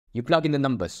You plug in the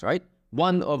numbers, right?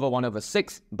 1 over 1 over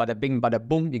 6, bada bing, bada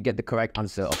boom, you get the correct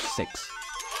answer of 6.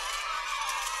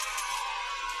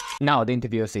 Now the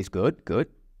interviewer says, good,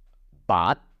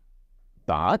 but,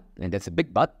 and that's a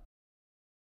big but.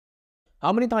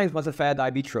 How many times must a fair die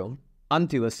be thrown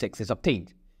until a 6 is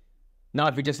obtained? Now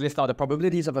if we just list out the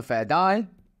probabilities of a fair die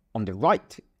on the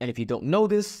right, and if you don't know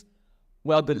this,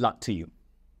 well, good luck to you.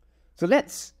 So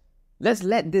let's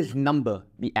let this number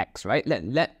be x, right?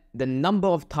 Let the number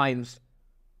of times,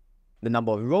 the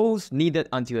number of rows needed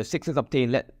until a 6 is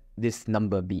obtained, let this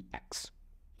number be x.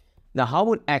 Now how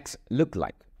would x look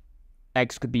like?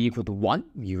 X could be equal to 1,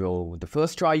 you roll the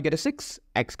first try, you get a 6.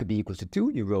 X could be equal to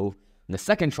 2, you roll the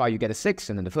second try, you get a 6,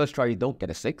 and then the first try, you don't get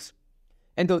a 6.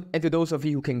 And to those of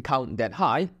you who can count that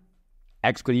high,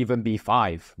 x could even be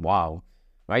 5. Wow,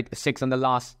 right? A 6 on the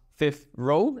last 5th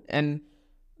row, and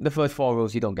the first 4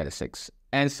 rows, you don't get a 6,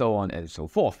 and so on and so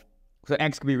forth. So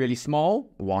x could be really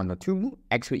small, 1 or 2.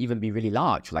 X could even be really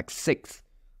large, like 6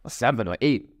 or 7 or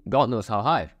 8. God knows how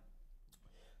high.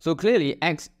 So clearly,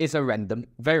 x is a random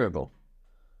variable.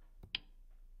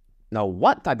 Now,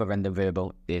 what type of random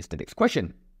variable is the next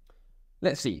question?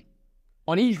 Let's see.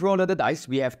 On each roll of the dice,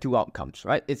 we have 2 outcomes,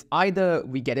 right? It's either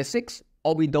we get a 6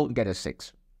 or we don't get a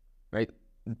 6, right?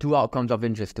 2 outcomes of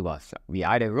interest to us. We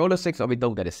either roll a 6 or we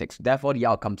don't get a 6. Therefore, the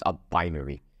outcomes are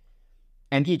binary.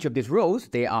 And each of these rows,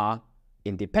 they are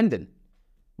independent.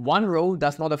 One row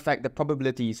does not affect the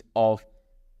probabilities of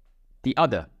the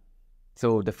other.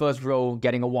 So the first row,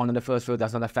 getting a 1 on the first row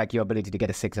does not affect your ability to get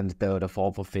a 6 on the third or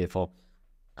fourth or fifth or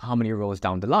how many rows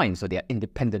down the line. So they are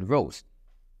independent rows.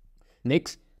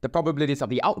 Next, the probabilities of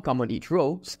the outcome on each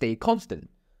row stay constant.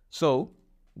 So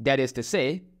that is to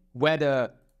say,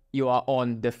 whether you are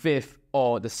on the 5th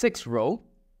or the 6th row,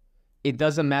 it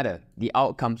doesn't matter. The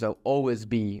outcomes will always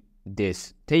be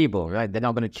this table, right? They're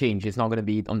not going to change. It's not going to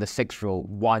be on the 6th row,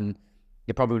 1.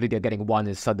 The probability of getting 1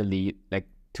 is suddenly like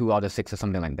 2 out of 6 or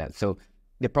something like that. So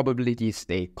the probabilities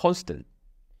stay constant.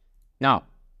 Now,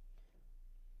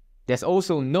 there's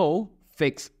also no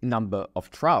fixed number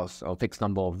of trials or fixed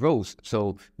number of rows.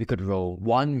 So we could roll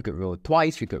 1, we could roll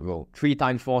twice, we could roll 3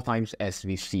 times, 4 times, as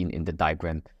we've seen in the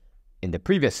diagram in the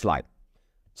previous slide.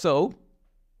 So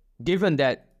given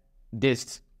that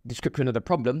this description of the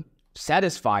problem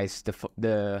satisfies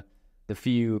the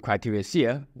few criteria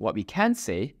here, what we can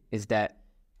say is that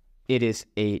it is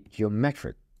a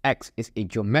geometric. X is a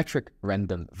geometric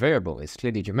random variable. It's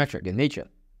clearly geometric in nature.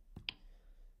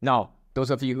 Now, those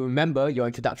of you who remember your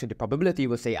introduction to probability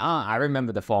will say, I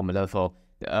remember the formula for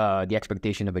the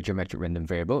expectation of a geometric random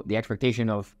variable. The expectation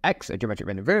of x, a geometric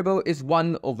random variable, is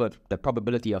 1 over the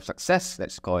probability of success.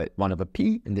 Let's call it 1 over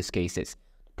p. In this case, it's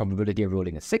probability of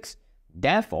rolling a 6.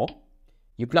 Therefore,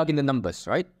 you plug in the numbers,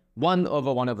 right? 1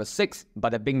 over 1 over 6,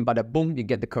 bada bing, bada boom, you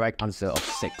get the correct answer of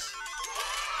 6.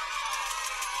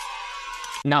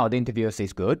 Now, the interviewer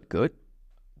says, good,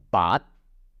 but,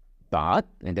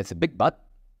 and that's a big but.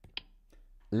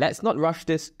 Let's not rush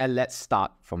this and let's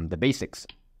start from the basics.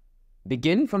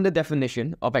 Begin from the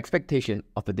definition of expectation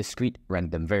of a discrete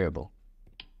random variable.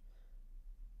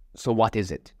 So what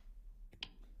is it?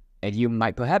 And you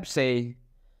might perhaps say,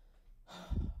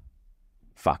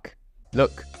 fuck.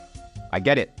 Look, I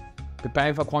get it.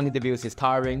 Preparing for quant interviews is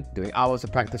tiring, doing hours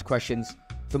of practice questions.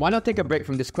 So why not take a break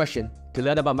from this question to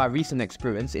learn about my recent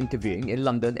experience interviewing in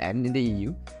London and in the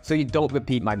EU, so you don't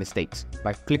repeat my mistakes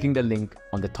by clicking the link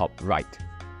on the top right.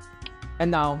 And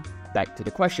now, back to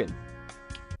the question.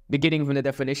 Beginning from the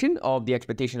definition of the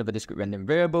expectation of a discrete random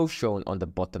variable shown on the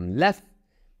bottom left,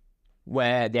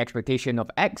 where the expectation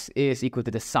of x is equal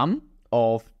to the sum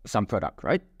of some product,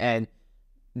 right? And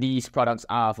these products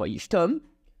are for each term.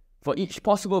 For each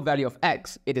possible value of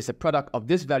x, it is a product of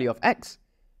this value of x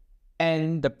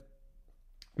and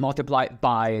multiplied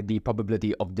by the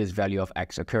probability of this value of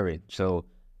x occurring. So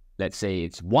let's say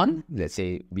it's 1. Let's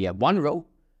say we have 1 row.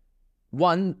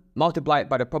 1 multiplied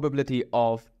by the probability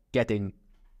of getting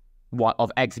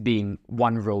of x being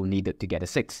 1 row needed to get a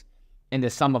 6. And the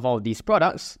sum of all these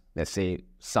products, let's say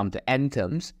sum to n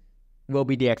terms, will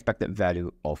be the expected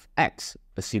value of x,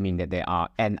 assuming that there are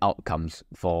n outcomes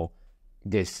for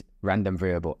this random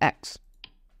variable x.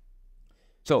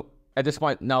 So at this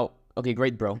point now, okay,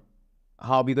 great bro,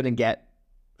 how are we going to get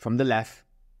from the left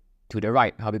to the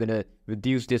right? How are we going to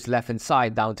reduce this left-hand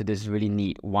side down to this really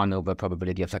neat 1 over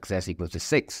probability of success equals to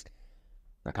 6?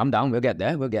 Now calm down, we'll get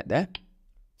there.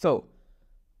 So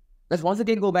let's once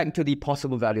again go back to the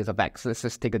possible values of x. Let's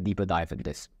just take a deeper dive into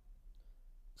this.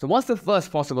 So what's the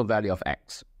first possible value of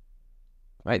x?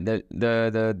 Right,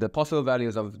 the possible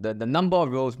values of the number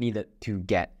of rows needed to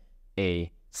get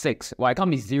a 6. Well, it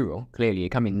can't be 0, clearly, it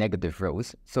can't be negative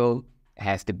rows. So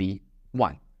has to be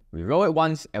 1. We roll it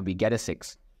once and we get a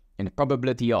 6. And the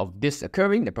probability of this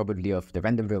occurring, the probability of the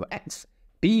random variable x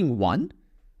being 1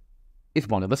 is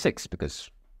 1 over 6, because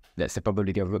that's the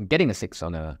probability of getting a 6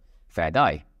 on a fair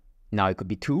die. Now it could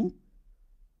be 2,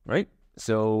 right?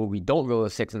 So we don't roll a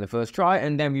 6 on the first try,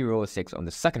 and then we roll a 6 on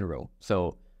the second roll.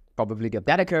 So probability of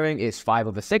that occurring is 5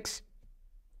 over 6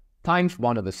 times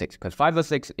 1 over 6, because 5 over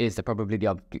 6 is the probability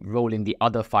of rolling the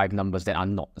other 5 numbers that are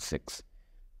not a 6.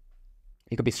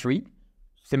 It could be 3.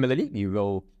 Similarly, we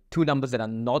roll 2 numbers that are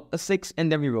not a 6,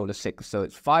 and then we roll a 6. So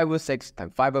it's 5 over 6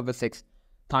 times 5 over 6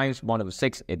 times 1 over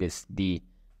 6. It is the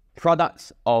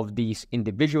products of these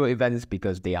individual events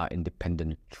because they are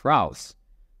independent trials.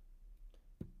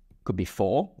 Could be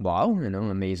 4. Wow,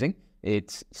 amazing.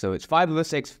 It's 5 over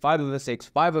 6, 5 over 6,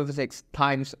 5 over 6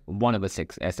 times 1 over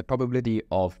 6 as the probability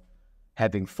of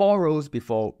having 4 rows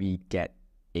before we get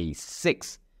a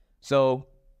 6. So,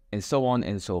 and so on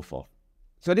and so forth.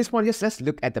 So at this point, let's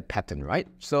look at the pattern, right?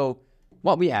 So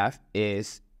what we have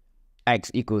is x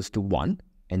equals to 1,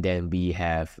 and then we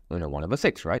have 1 over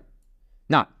 6, right?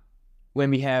 Now,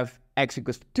 when we have x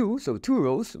equals to 2, so 2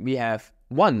 rows, we have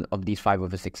 1 of these 5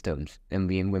 over 6 terms. And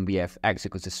when we have x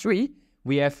equals to 3,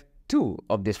 we have 2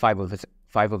 of these 5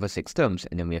 over 6 terms.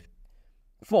 And then we have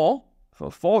 4,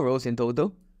 for 4 rows in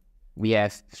total, we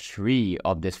have 3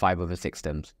 of these 5 over 6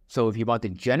 terms. So if you want to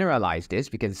generalize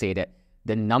this, we can say that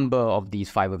the number of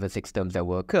these 5 over 6 terms that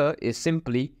will occur is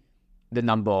simply the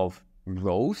number of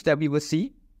rows that we will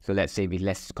see. So let's say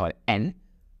let's call it n.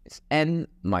 It's n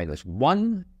minus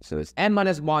 1. So it's n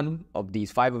minus 1 of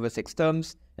these 5 over 6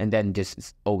 terms. And then just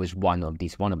it's always 1 of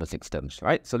these 1 over 6 terms,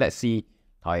 right? So let's see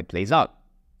how it plays out.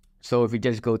 So if we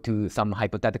just go to some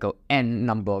hypothetical n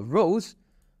number of rows,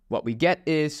 what we get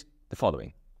is the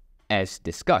following. As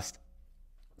discussed,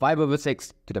 5 over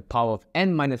 6 to the power of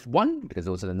n minus 1, because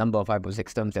those are the number of 5 over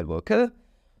 6 terms that will occur,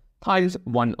 times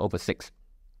 1 over 6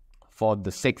 for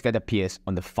the 6 that appears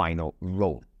on the final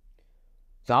row.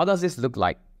 So how does this look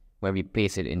like when we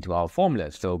paste it into our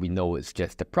formula? So we know it's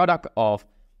just the product of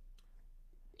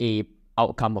a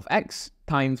outcome of x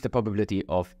times the probability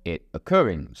of it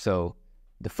occurring. So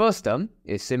the first term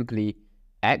is simply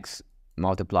x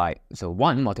multiplied, so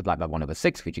 1 multiplied by 1 over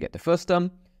 6, which you get the first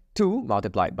term, 2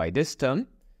 multiplied by this term,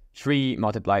 3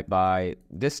 multiplied by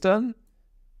this term,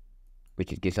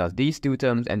 which gives us these 2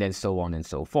 terms, and then so on and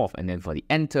so forth. And then for the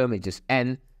n term, it's just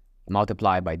n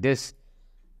multiplied by this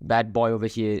bad boy over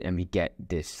here, and we get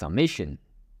this summation.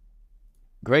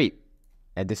 Great.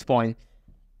 At this point,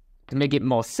 to make it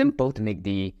more simple, to make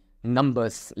the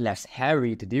numbers less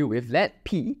hairy to deal with, let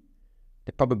p,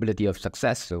 the probability of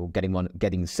success, so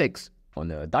getting 6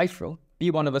 on a dice roll,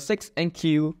 be 1 over 6, and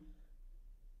q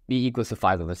be equals to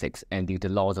 5 over 6. And due to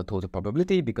laws of total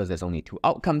probability, because there's only 2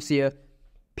 outcomes here,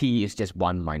 p is just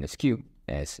 1 minus q,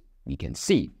 as we can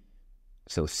see.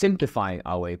 So simplifying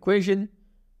our equation,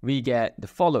 we get the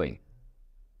following.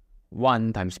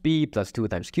 1 times p plus 2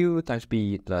 times q times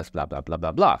p plus blah, blah, blah,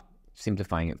 blah, blah.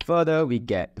 Simplifying it further, we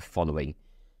get the following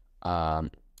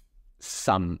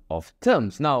sum of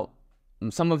terms. Now,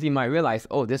 some of you might realize,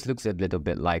 oh, this looks a little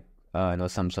bit like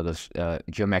some sort of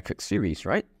geometric series,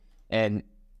 right? And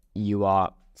you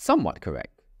are somewhat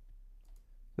correct.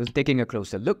 So taking a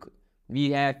closer look, we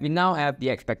now have the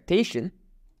expectation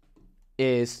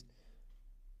is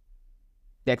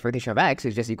the expectation of x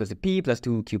is just equals to p plus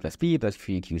 2q plus p plus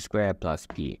 3q squared plus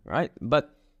p, right?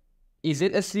 But is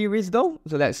it a series though?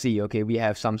 So let's see. Okay, we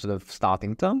have some sort of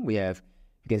starting term. You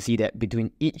can see that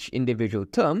between each individual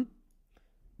term,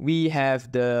 we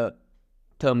have the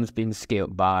terms being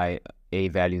scaled by a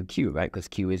value q, right? Because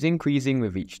q is increasing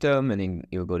with each term, and then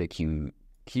it will go to q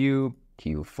cube,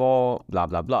 q4, blah,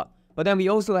 blah, blah. But then we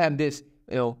also have this,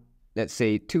 let's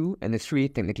say 2 and the 3.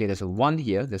 Technically, there's a 1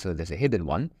 here. There's a hidden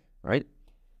 1, right?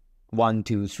 1,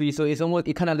 2, 3. So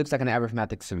it kind of looks like an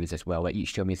arithmetic series as well, where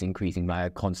each term is increasing by a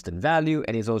constant value,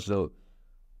 and it's also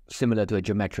similar to a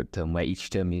geometric term, where each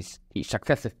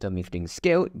successive term is being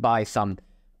scaled by some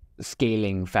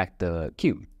scaling factor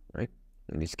q, right?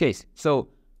 In this case. So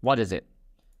what is it?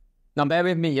 Now bear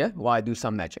with me here while I do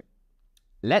some magic.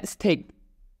 Let's take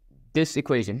this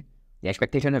equation, the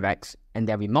expectation of x, and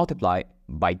then we multiply it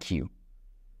by q.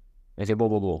 I say,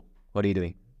 whoa, what are you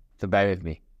doing? So bear with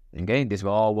me. Okay, this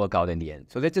will all work out in the end.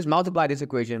 So let's just multiply this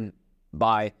equation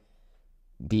by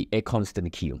a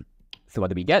constant q. So what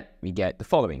do we get? We get the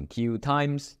following. Q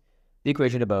times the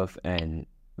equation above, and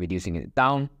reducing it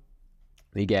down,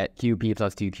 we get qp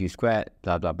plus 2q squared,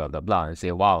 blah, blah, blah, blah, blah. And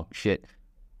say, wow, shit,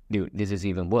 dude, this is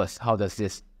even worse. How does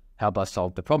this help us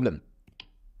solve the problem?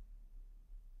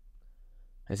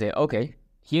 I say, okay,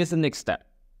 here's the next step.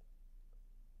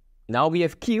 Now we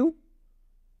have q,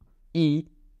 E,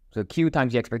 so Q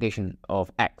times the expectation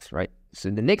of X, right? So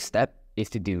the next step is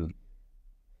to do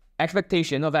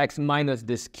expectation of X minus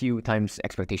this Q times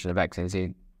expectation of X.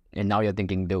 And now you're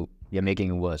thinking, dude, you're making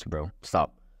it worse, bro.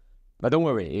 Stop. But don't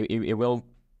worry, it will,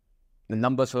 the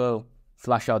numbers will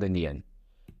flush out in the end.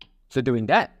 So doing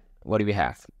that, what do we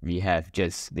have? We have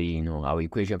just the, our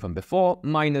equation from before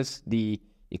minus the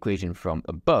equation from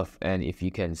above. And if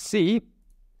you can see,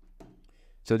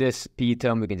 so this P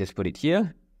term, we can just put it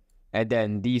here. And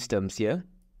then these terms here,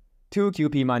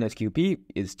 2QP minus QP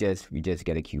is just, we just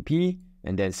get a QP.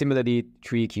 And then similarly,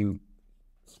 3Q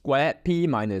squared P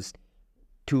minus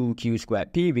 2Q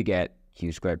squared P, we get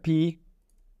Q squared P,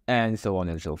 and so on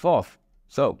and so forth.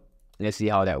 So let's see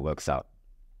how that works out.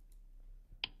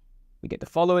 We get the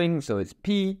following, so it's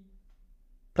P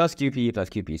plus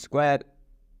QP squared,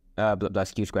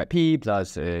 plus Q squared P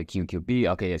plus QQP.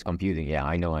 Okay, it's confusing. Yeah,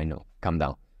 I know. Calm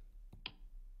down.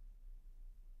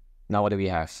 Now what do we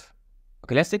have?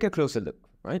 Okay, let's take a closer look,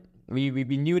 right? We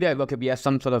knew that, okay, we have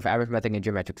some sort of arithmetic and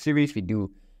geometric series.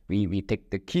 We take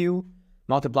the Q,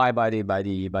 multiply by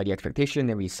the expectation,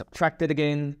 then we subtract it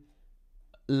again.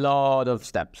 Lot of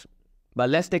steps. But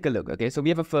let's take a look, okay? So we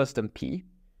have a first term P,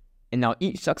 and now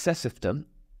each successive term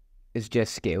is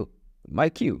just scaled by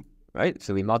Q, right?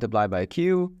 So we multiply by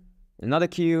Q, another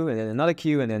Q, and then another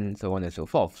Q, and then so on and so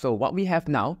forth. So what we have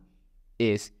now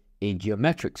is a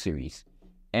geometric series.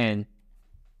 And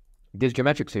this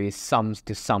geometric series sums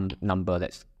to some number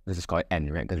let's just call it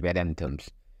n, right? Because we had n terms.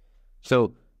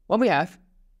 So what we have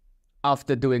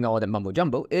after doing all that mumbo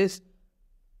jumbo is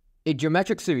a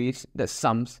geometric series that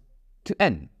sums to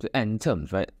n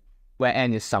terms, right? Where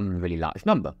n is some really large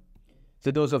number. So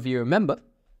those of you remember,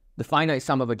 the finite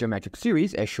sum of a geometric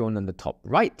series, as shown on the top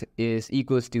right, is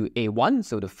equals to a1,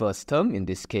 so the first term, in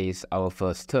this case, our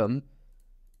first term,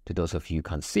 to those of you who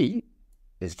can't see,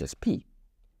 is just p.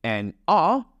 And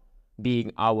r,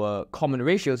 being our common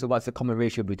ratio, so what's the common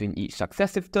ratio between each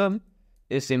successive term,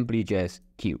 is simply just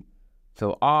q.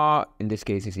 So r, in this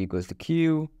case, is equals to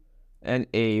q, and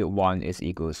a1 is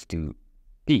equals to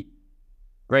p.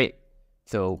 Great.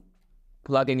 So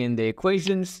plugging in the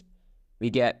equations, we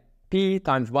get p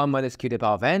times 1 minus q to the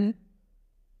power of n.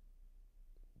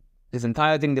 This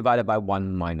entire thing divided by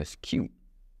 1 minus q.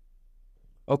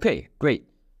 Okay, great.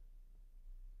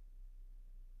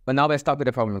 But now we're stuck with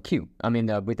the problem of q.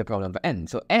 With the problem of n.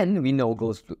 So n, we know,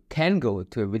 can go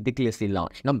to a ridiculously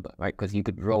large number, right? Because you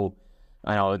could roll,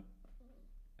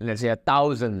 let's say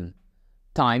 1,000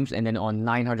 times, and then on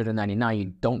 999 you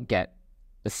don't get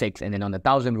a 6, and then on the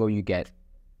 1,000th row you get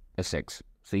a 6.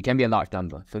 So it can be a large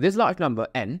number. So this large number,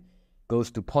 n, goes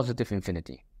to positive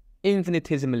infinity.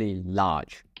 Infinitesimally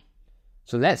large.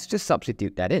 So let's just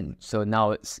substitute that in. So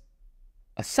now it's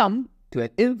a sum to an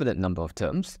infinite number of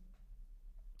terms.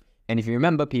 And if you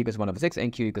remember, p equals 1 over 6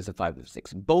 and q equals 5 over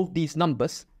 6. Both these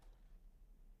numbers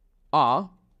are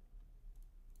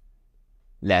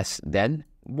less than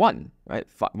 1, right?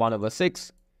 1 over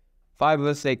 6, 5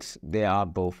 over 6, they are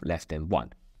both less than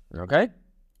 1, okay?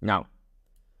 Now,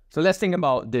 so let's think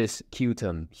about this q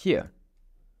term here.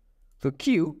 So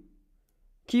q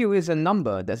is a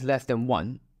number that's less than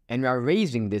 1, and we are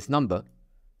raising this number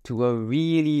to a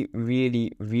really,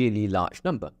 really, really large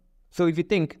number. So if you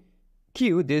think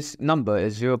q, this number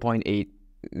is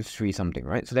 0.83 something,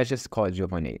 right? So let's just call it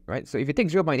 0.8, right? So if you take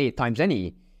 0.8 times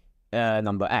any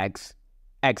number x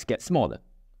gets smaller.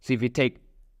 So if you take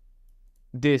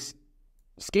this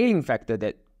scaling factor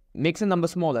that makes a number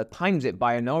smaller, times it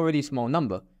by an already small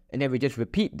number, and then we just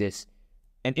repeat this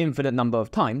an infinite number of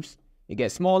times, it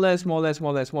gets smaller, smaller,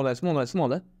 smaller, smaller, smaller,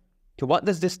 smaller. To what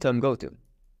does this term go to?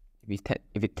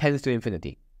 If it tends to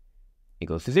infinity, it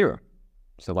goes to 0.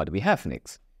 So what do we have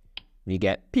next? We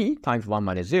get p times 1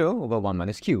 minus 0 over 1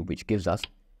 minus q, which gives us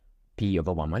p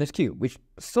over 1 minus q, which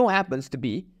so happens to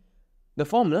be the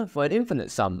formula for an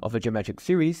infinite sum of a geometric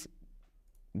series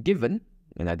given,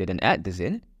 and I didn't add this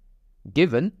in,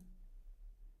 given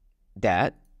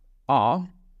that r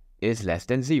is less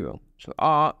than 0. So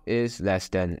r is less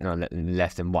than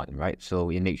 1, right? So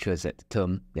we make sure that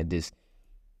this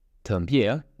term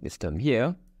here, this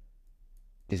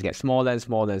gets smaller and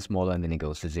smaller and smaller, and then it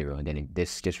goes to 0, and then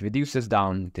this just reduces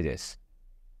down to this.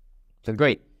 So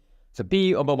great. So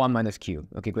p over 1 minus q.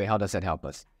 Okay, great. How does that help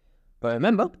us? But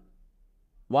remember,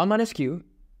 1 minus q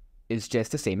is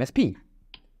just the same as p.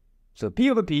 So p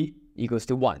over p equals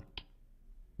to 1.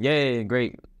 Yay,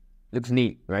 great. Looks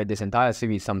neat, right? This entire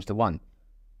series sums to 1.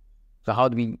 So how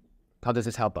does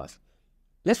this help us?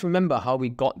 Let's remember how we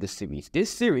got this series. This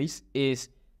series is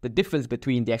the difference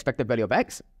between the expected value of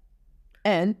x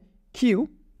and q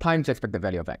times the expected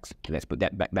value of x. Let's put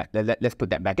that back. Let's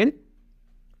put that back in.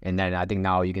 And then I think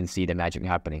now you can see the magic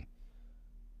happening.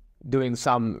 Doing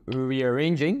some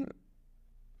rearranging,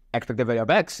 expected value of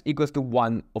x equals to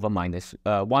 1 over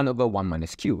 1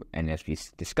 minus q. And as we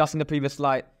discussed in the previous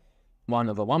slide, 1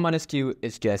 over 1 minus q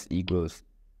is just equals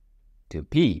to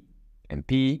p. And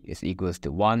p is equals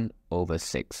to 1 over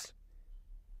 6.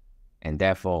 And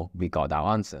therefore, we got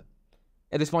our answer.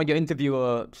 At this point, your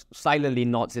interviewer silently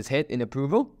nods his head in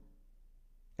approval.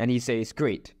 And he says,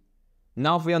 great.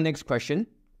 Now for your next question,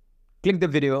 click the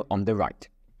video on the right.